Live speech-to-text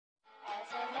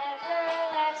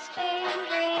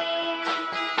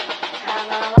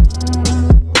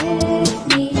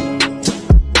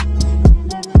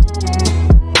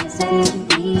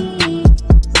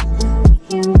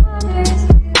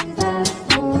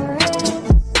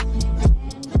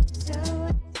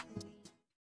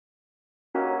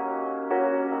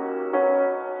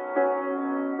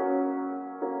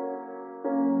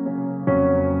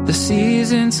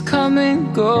seasons come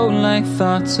and go like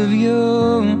thoughts of you.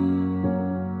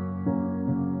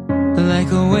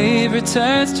 Like a wave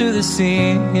returns to the sea,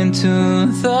 into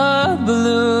the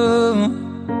blue.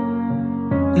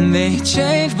 They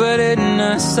change but in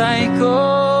a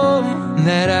cycle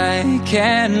that I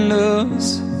can't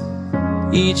lose.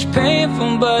 Each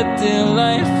painful but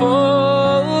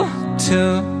delightful to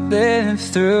live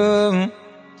through.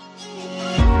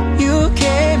 You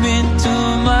came into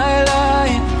my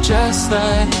life just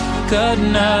like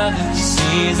another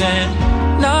season.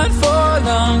 Not for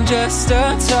long, just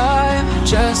a time,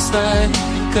 just like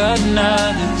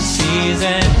another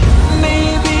season.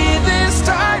 Maybe this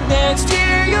time next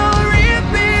year you'll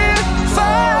reappear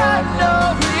for no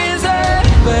reason,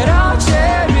 but I'll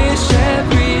cherish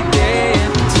every day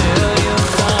until you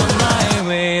come my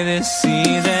way this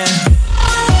season.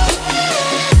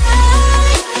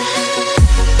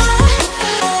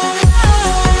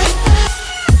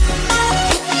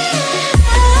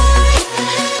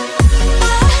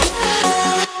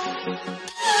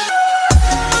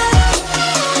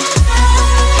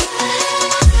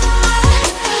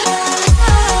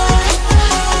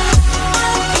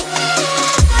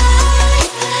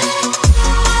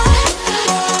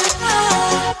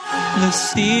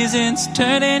 Seasons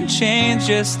turn and change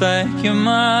just like your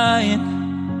mind.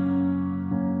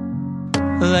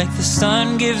 Like the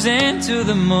sun gives into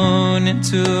the moon,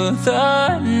 into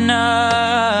the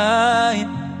night.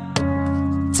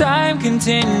 Time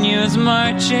continues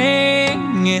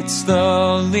marching, it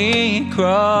slowly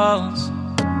crawls.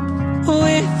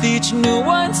 With each new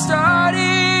one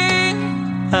starting,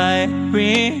 I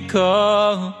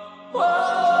recall.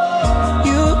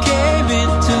 You came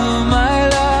into my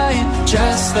life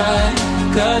just like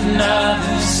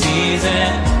another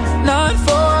season. Not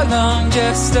for long,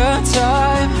 just a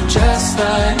time, just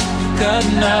like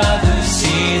another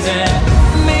season.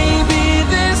 Maybe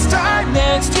this time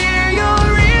next year you'll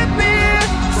reappear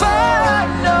for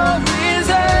no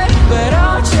reason, but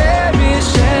I'll cherish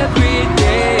every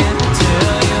day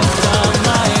until you come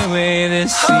my way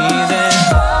this season.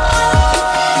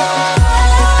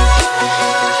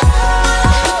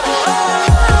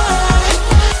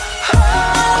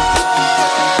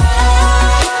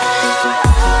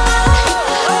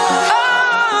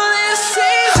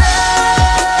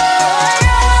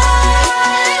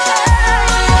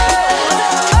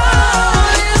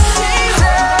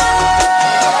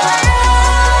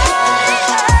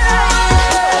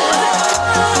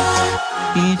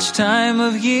 Time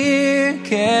of year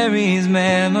carries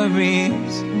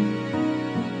memories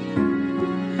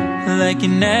like a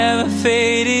never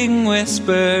fading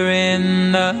whisper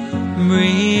in the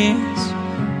breeze.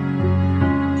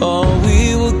 Oh, we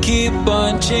will keep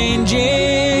on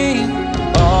changing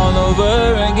all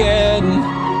over again.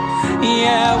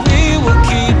 Yeah, we will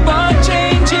keep on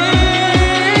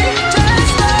changing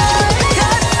just like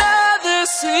another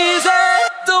season.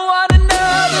 Don't want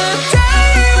another day.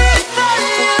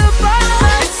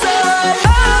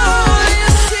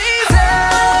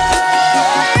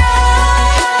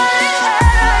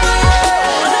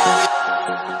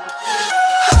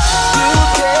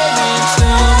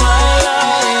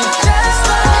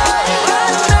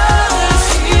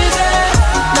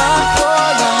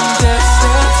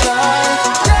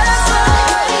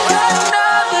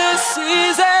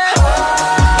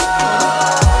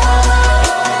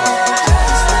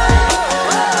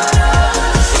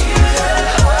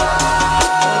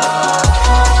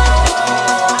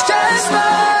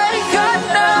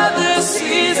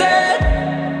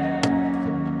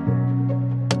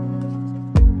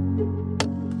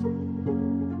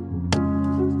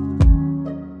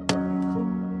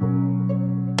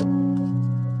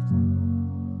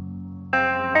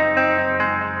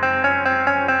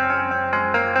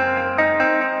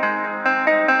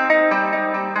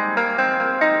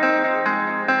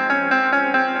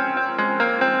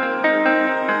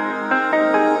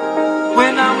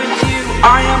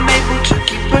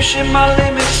 Pushing my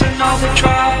limits and all the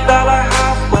drive that I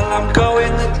have. Well, I'm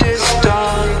going the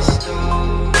distance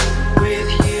with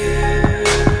you.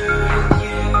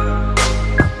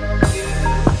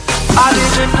 I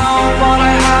didn't know what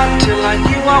I had till I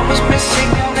knew I was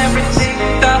missing, and everything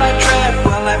that I dread,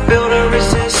 well, I built a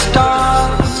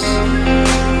resistance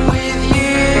with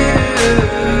you.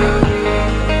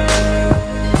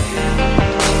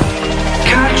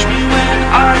 Catch me when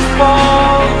I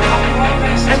fall,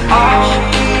 and I'll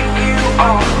keep you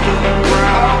off the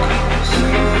ground.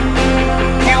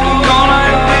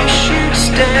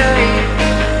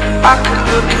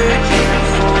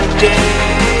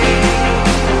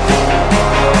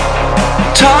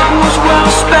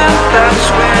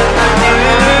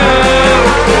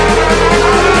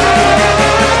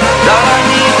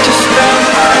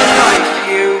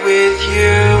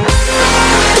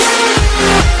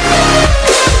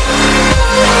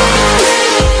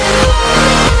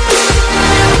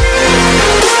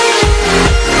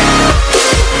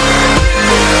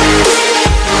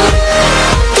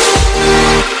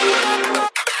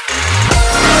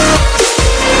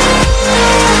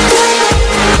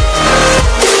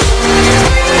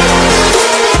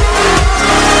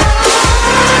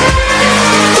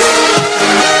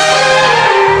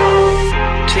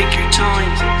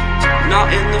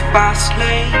 in the fast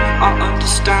lane. I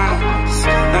understand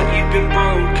that you've been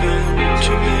broken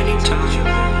too many times,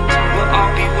 but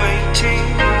I'll be waiting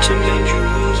to lend you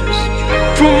moves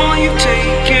from all you've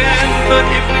taken. But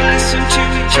if we listen to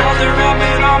each other,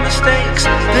 admit our mistakes,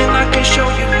 then I can show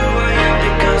you who I am,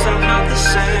 because I'm not the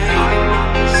same.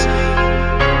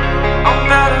 I'm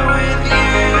better